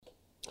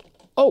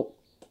Oh,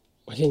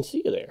 I didn't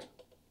see you there.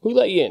 Who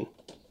let you in?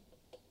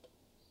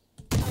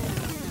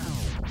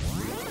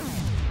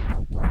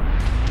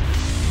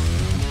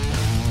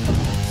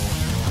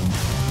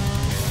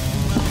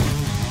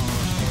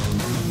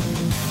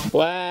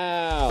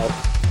 Wow.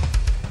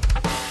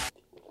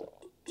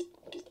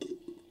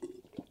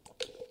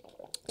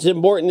 It's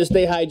important to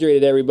stay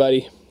hydrated,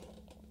 everybody.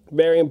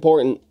 Very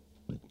important.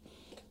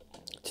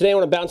 Today I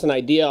want to bounce an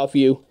idea off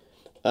you.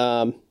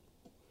 I'm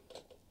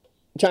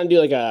trying to do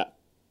like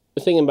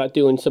thinking about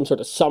doing some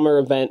sort of summer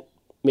event,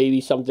 maybe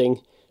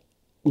something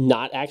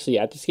not actually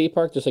at the skate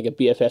park, just like a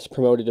BFS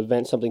promoted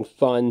event, something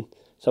fun,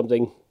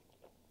 something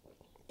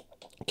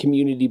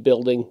community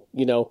building,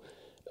 you know.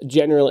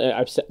 Generally,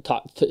 I've said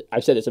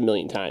this a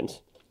million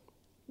times.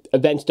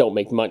 Events don't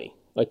make money.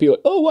 Like people,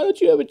 oh, why don't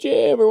you have a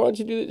jam or why don't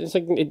you do this? It's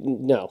like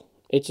no,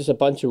 it's just a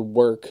bunch of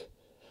work.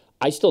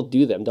 I still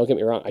do them. Don't get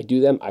me wrong. I do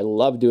them. I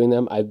love doing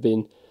them. I've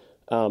been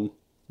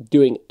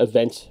doing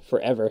events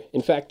forever.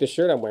 In fact, the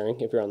shirt I'm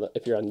wearing, if you're on the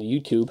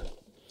YouTube,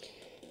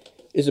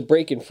 is a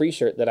Breaking Free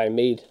shirt that I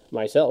made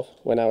myself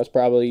when I was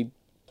probably,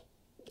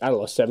 I don't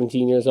know,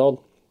 17 years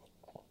old.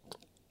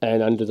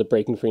 And under the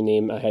Breaking Free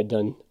name, I had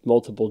done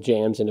multiple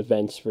jams and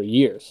events for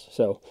years.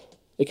 So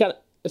it's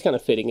kind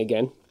of fitting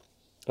again.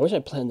 I wish I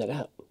planned that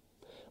out.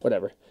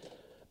 Whatever.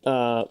 So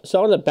I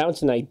want to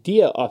bounce an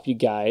idea off you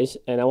guys,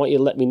 and I want you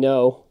to let me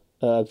know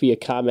via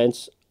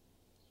comments,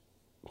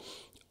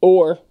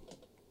 or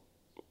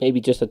maybe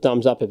just a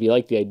thumbs up if you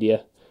like the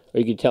idea, or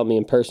you could tell me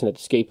in person at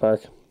the skate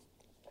park.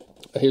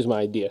 Here's my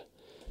idea.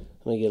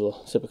 Let me get a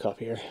little sip of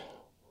coffee here.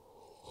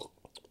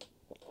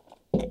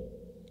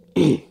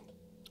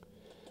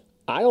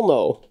 I don't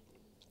know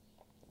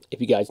if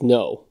you guys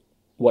know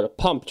what a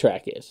pump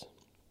track is.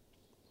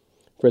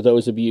 For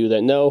those of you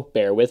that know,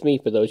 bear with me.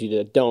 For those of you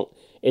that don't,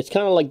 it's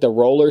kind of like the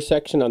roller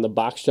section on the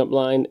box jump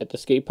line at the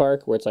skate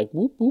park, where it's like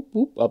whoop, whoop,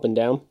 whoop, up and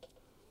down.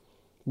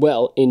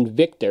 Well, in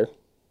Victor,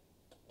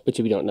 which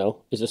if you don't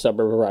know, is a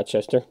suburb of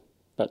Rochester,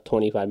 about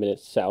 25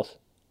 minutes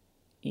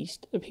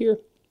southeast of here,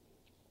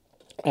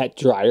 at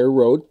Dryer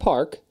Road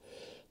Park,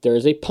 there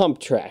is a pump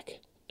track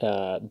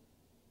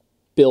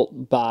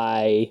built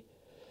by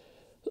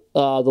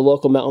the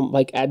local mountain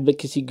bike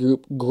advocacy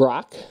group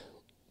GROC,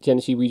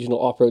 Genesee Regional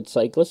Off-Road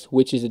Cyclists,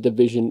 which is a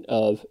division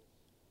of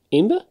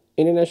IMBA,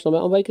 International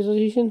Mountain Bike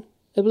Association,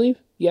 I believe.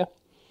 Yeah.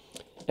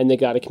 And they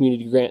got a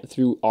community grant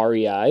through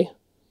REI,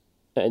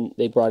 and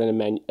they brought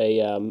in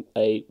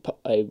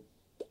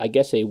I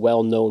guess a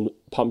well-known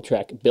pump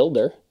track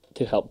builder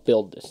to help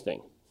build this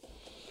thing.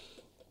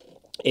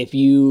 If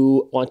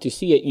you want to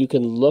see it, you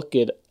can look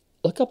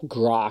up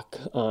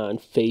GROC on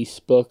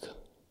Facebook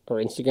or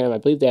Instagram. I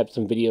believe they have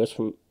some videos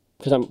from,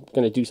 because I'm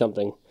going to do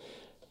something.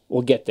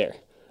 We'll get there.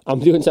 I'm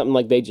doing something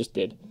like they just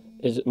did,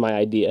 is my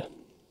idea.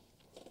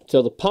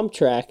 So the pump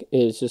track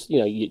is just, you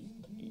know, you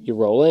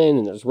roll in,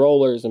 and there's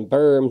rollers and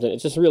berms, and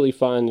it's just really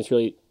fun. It's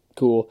really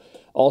cool.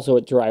 Also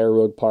at Dryer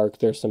Road Park,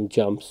 there's some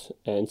jumps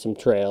and some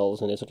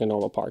trails, and it's like a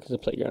normal park. It's a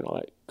playground, all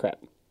that crap.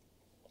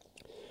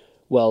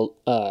 Well,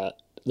 the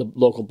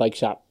local bike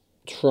shop,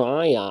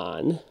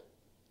 Tryon,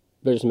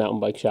 there's a mountain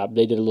bike shop.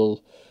 They did a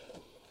little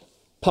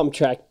pump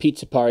track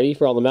pizza party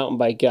for all the mountain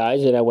bike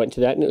guys, and I went to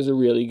that, and it was a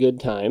really good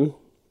time.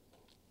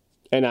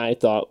 And I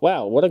thought,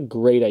 wow, what a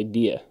great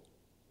idea. I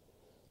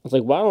was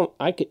like,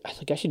 I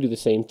think I should do the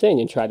same thing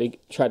and try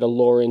to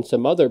lure in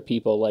some other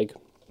people, like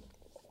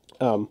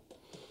so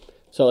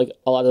like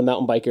a lot of the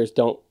mountain bikers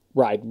don't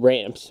ride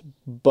ramps,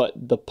 but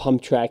the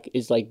pump track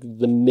is like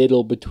the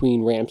middle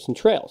between ramps and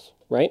trails,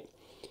 right?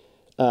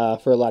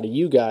 For a lot of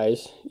you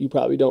guys, you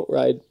probably don't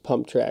ride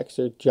pump tracks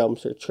or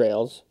jumps or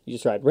trails. You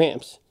just ride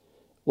ramps.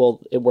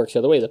 Well, it works the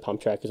other way. The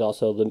pump track is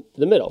also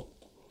the middle.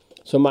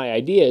 So my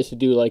idea is to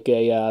do like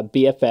a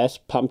BFS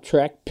pump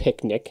track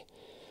picnic.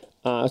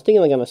 I was thinking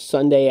like on a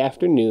Sunday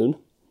afternoon,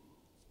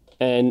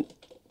 and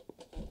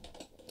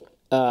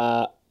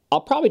I'll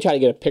probably try to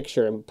get a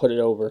picture and put it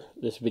over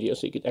this video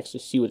so you could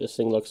actually see what this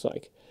thing looks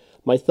like.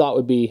 My thought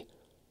would be,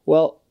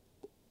 well,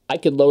 I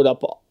could load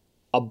up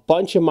a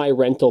bunch of my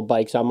rental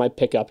bikes on my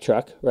pickup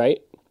truck,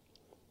 right?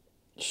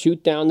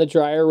 Shoot down the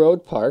Dryer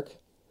Road Park.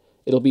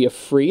 It'll be a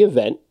free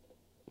event,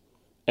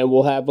 and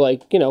we'll have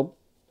like, you know,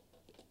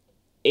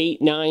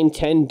 8, 9,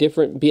 10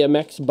 different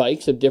BMX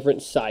bikes of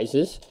different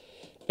sizes,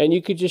 and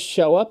you could just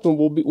show up, and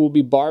we'll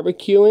be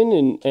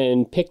barbecuing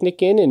and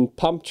picnicking and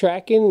pump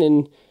tracking,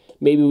 and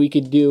maybe we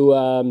could do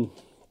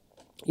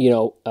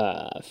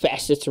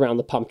facets around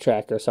the pump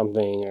track or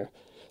something, or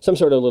some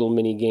sort of little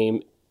mini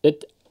game.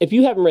 If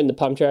you haven't ridden the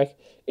pump track,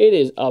 it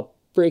is a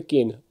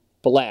freaking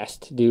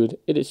blast, dude.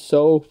 It is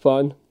so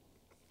fun.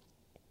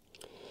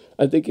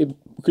 I think it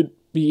could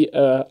be.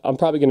 I'm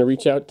probably going to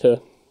reach out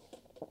to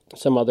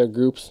some other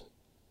groups.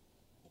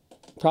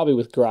 Probably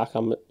with Grok,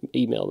 I'm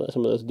emailing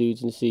some of those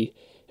dudes and see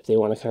if they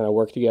want to kind of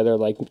work together,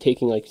 like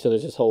taking like, so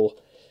there's this whole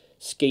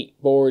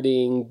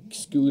skateboarding,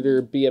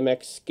 scooter,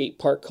 BMX, skate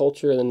park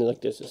culture, and then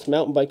like there's this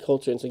mountain bike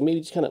culture, and it's like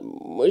maybe just kind of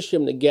mush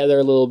them together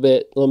a little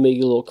bit,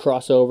 maybe a little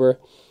crossover.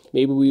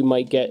 Maybe we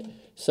might get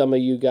some of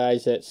you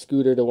guys at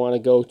Scooter to want to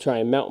go try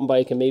and mountain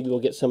bike, and maybe we'll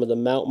get some of the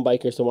mountain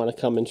bikers to want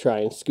to come and try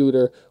and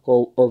scooter,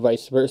 or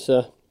vice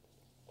versa.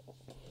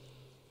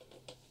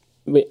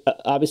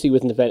 Obviously,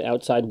 with an event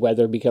outside,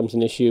 weather becomes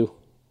an issue,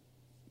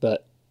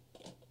 but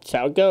it's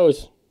how it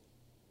goes.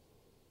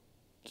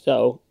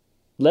 So,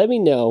 let me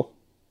know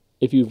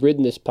if you've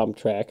ridden this pump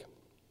track.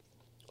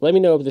 Let me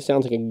know if this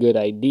sounds like a good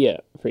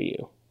idea for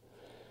you.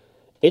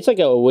 It's like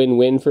a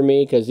win-win for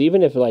me, because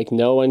even if like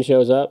no one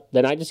shows up,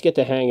 then I just get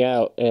to hang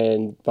out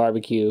and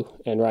barbecue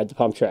and ride the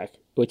pump track,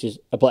 which is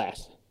a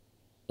blast.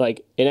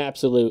 Like an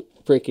absolute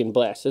freaking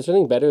blast. Is there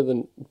anything better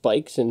than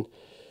bikes and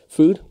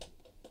food?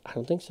 I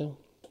don't think so.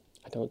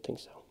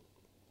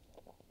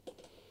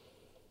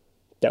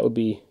 That would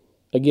be,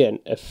 again,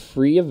 a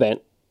free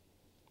event.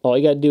 All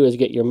you got to do is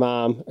get your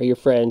mom or your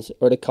friends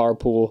or the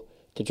carpool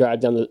to drive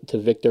down to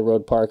Victor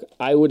Road Park.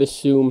 I would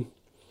assume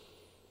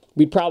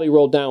we'd probably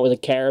roll down with a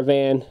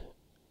caravan,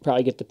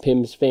 probably get the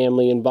Pims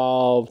family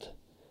involved,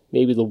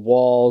 maybe the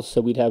Walls,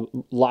 so we'd have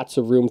lots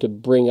of room to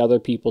bring other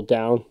people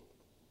down.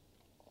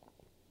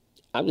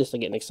 I'm just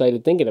getting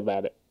excited thinking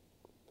about it.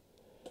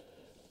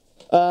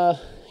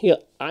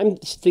 I'm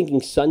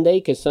thinking Sunday,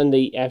 because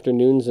Sunday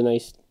afternoon's a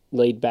nice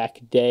laid-back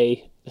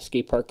day. The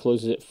skate park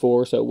closes at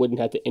 4, so it wouldn't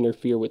have to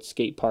interfere with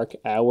skate park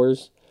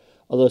hours.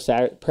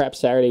 Although perhaps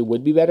Saturday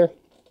would be better.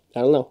 I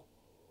don't know.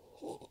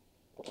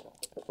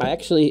 I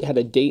actually had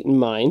a date in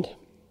mind.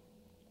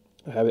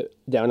 I have it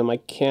down in my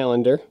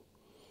calendar,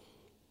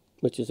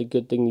 which is a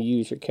good thing to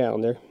use your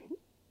calendar,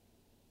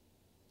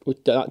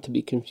 not to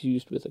be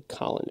confused with a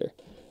colander.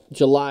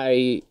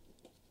 July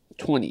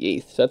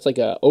 28th. So that's like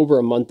over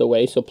a month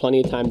away, so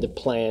plenty of time to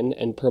plan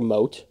and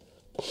promote.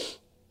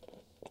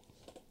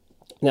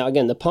 Now,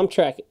 again, the pump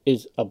track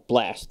is a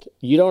blast.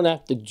 You don't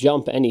have to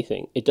jump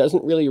anything. It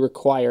doesn't really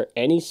require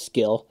any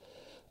skill.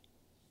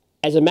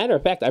 As a matter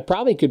of fact, I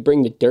probably could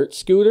bring the dirt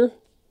scooter.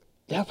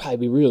 That would probably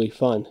be really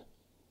fun.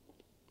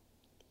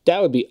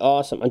 That would be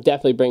awesome. I'm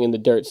definitely bringing the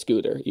dirt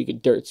scooter. You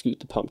could dirt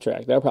scoot the pump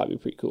track. That would probably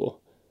be pretty cool.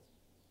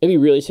 It'd be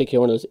really sick to get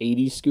one of those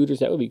 80s scooters.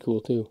 That would be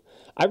cool, too.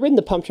 I've ridden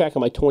the pump track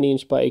on my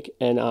 20-inch bike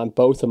and on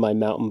both of my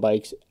mountain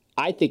bikes.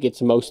 I think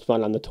it's most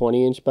fun on the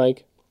 20-inch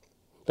bike.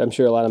 But I'm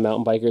sure a lot of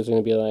mountain bikers are going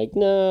to be like,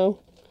 nah,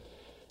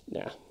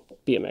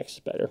 BMX is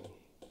better.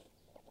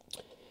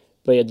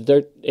 But yeah, the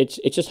dirt, it's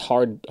just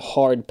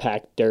hard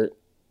packed dirt.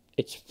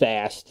 It's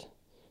fast.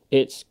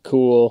 It's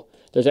cool.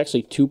 There's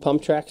actually 2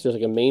 pump tracks. There's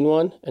like a main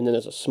one, and then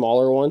there's a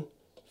smaller one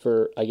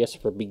for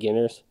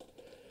beginners.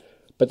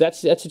 But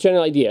that's the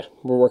general idea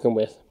we're working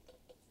with.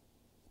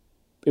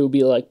 It would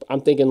be like,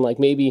 I'm thinking like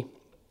maybe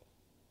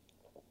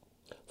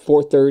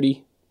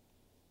 4:30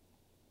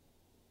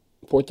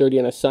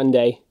 on a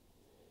Sunday,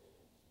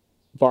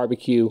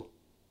 barbecue,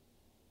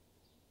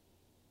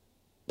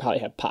 probably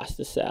have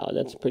pasta salad.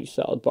 That's pretty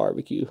solid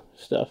barbecue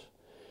stuff.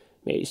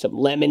 Maybe some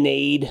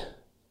lemonade.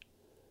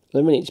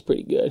 Lemonade's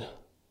pretty good.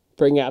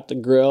 Bring out the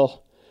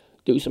grill,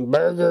 do some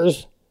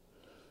burgers.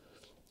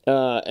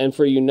 And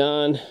for you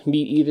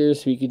non-meat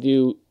eaters, we could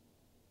do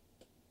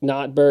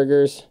not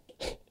burgers.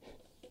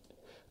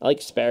 I like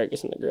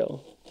asparagus in the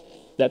grill.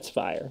 That's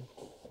fire.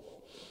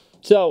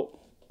 So,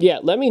 yeah,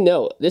 let me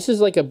know. This is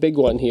like a big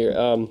one here.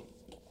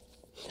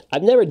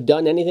 I've never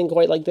done anything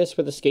quite like this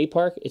for the skate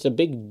park. It's a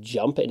big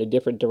jump in a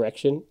different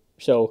direction.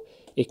 So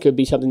it could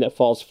be something that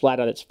falls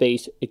flat on its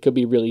face. It could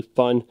be really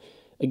fun.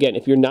 Again,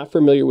 if you're not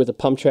familiar with a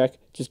pump track,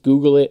 just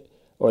Google it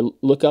or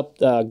look up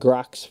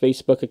Grok's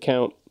Facebook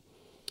account.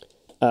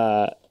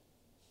 The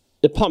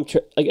pump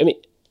track,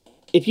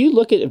 if you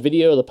look at a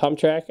video of the pump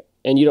track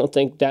and you don't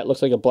think that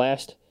looks like a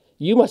blast,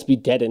 you must be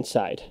dead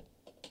inside.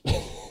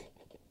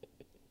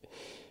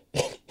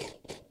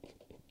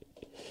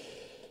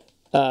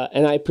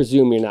 And I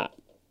presume you're not.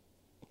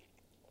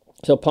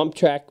 So pump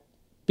track,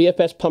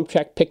 BFS pump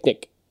track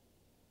picnic.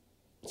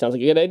 Sounds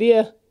like a good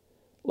idea.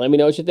 Let me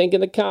know what you think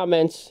in the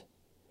comments.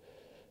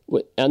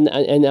 And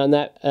on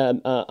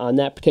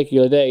that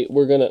particular day,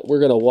 we're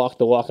gonna walk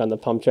the walk on the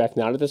pump track,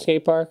 not at the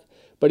skate park.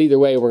 But either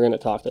way, we're gonna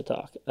talk the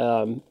talk.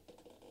 And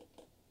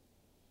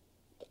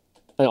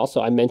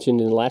also, I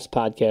mentioned in the last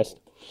podcast,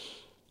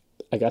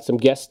 I got some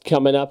guests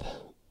coming up.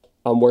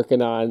 I'm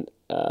working on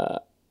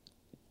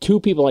 2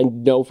 people I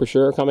know for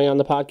sure are coming on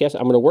the podcast.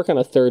 I'm going to work on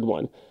a 3rd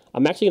one.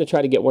 I'm actually going to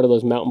try to get one of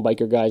those mountain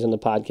biker guys on the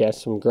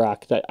podcast from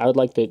Grok. That I'd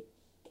like to,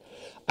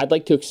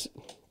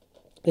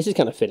 this is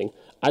kind of fitting.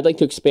 I'd like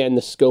to expand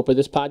the scope of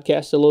this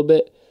podcast a little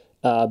bit,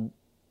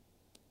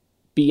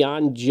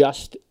 beyond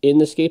just in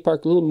the skate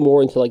park, a little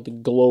more into like the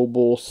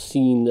global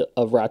scene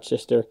of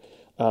Rochester.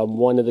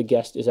 One of the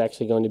guests is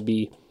actually going to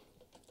be,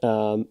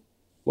 I'm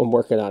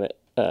working on it,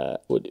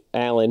 with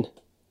Alan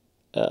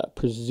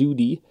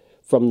Prizzuti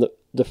from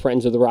the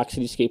Friends of the Rock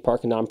City Skate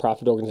Park, a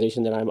nonprofit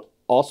organization that I'm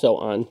also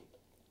on,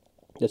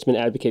 that's been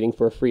advocating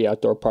for a free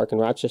outdoor park in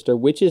Rochester,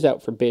 which is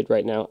out for bid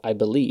right now, I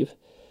believe.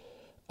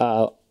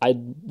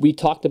 We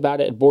talked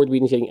about it at board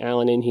meetings, getting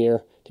Alan in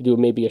here to do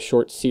maybe a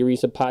short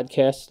series of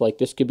podcasts. Like,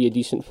 this could be a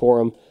decent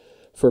forum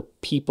for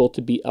people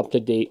to be up to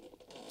date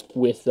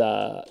with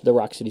the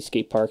Rock City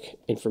Skate Park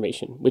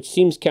information, which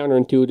seems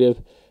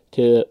counterintuitive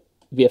to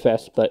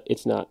VFS, but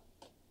it's not.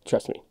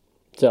 Trust me.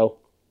 So,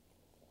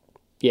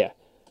 yeah.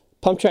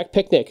 Pump Track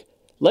Picnic.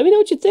 Let me know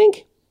what you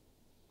think.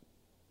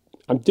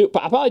 I'll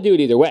probably do it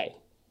either way,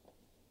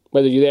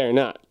 whether you're there or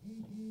not.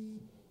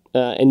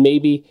 And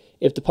maybe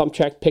if the Pump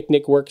Track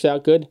Picnic works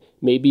out good,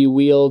 maybe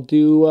we'll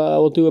do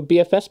a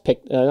BFS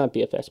not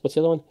BFS. What's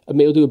the other one?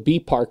 Maybe we'll do a B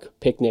Park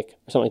picnic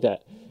or something like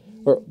that,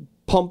 or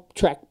Pump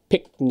Track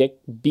Picnic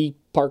B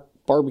Park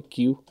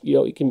barbecue. You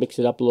know, you can mix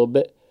it up a little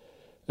bit.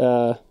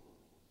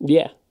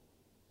 Yeah.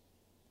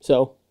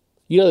 So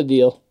you know the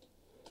deal.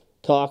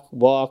 Talk,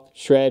 walk,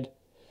 shred.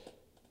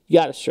 You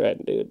gotta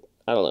shred, dude.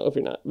 I don't know if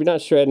you're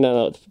not shredding. I don't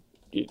know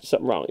if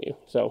something wrong with you.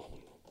 So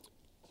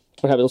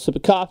I'm gonna have a little sip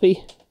of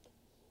coffee.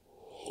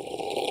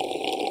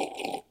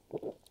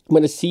 I'm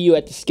gonna see you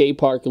at the skate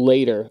park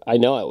later. I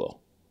know I will.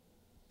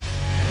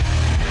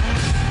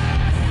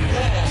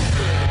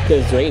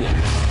 Because it's raining.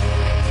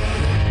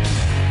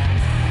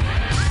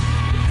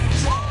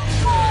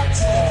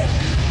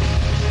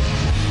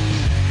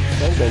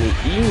 So many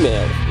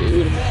emails,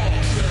 dude.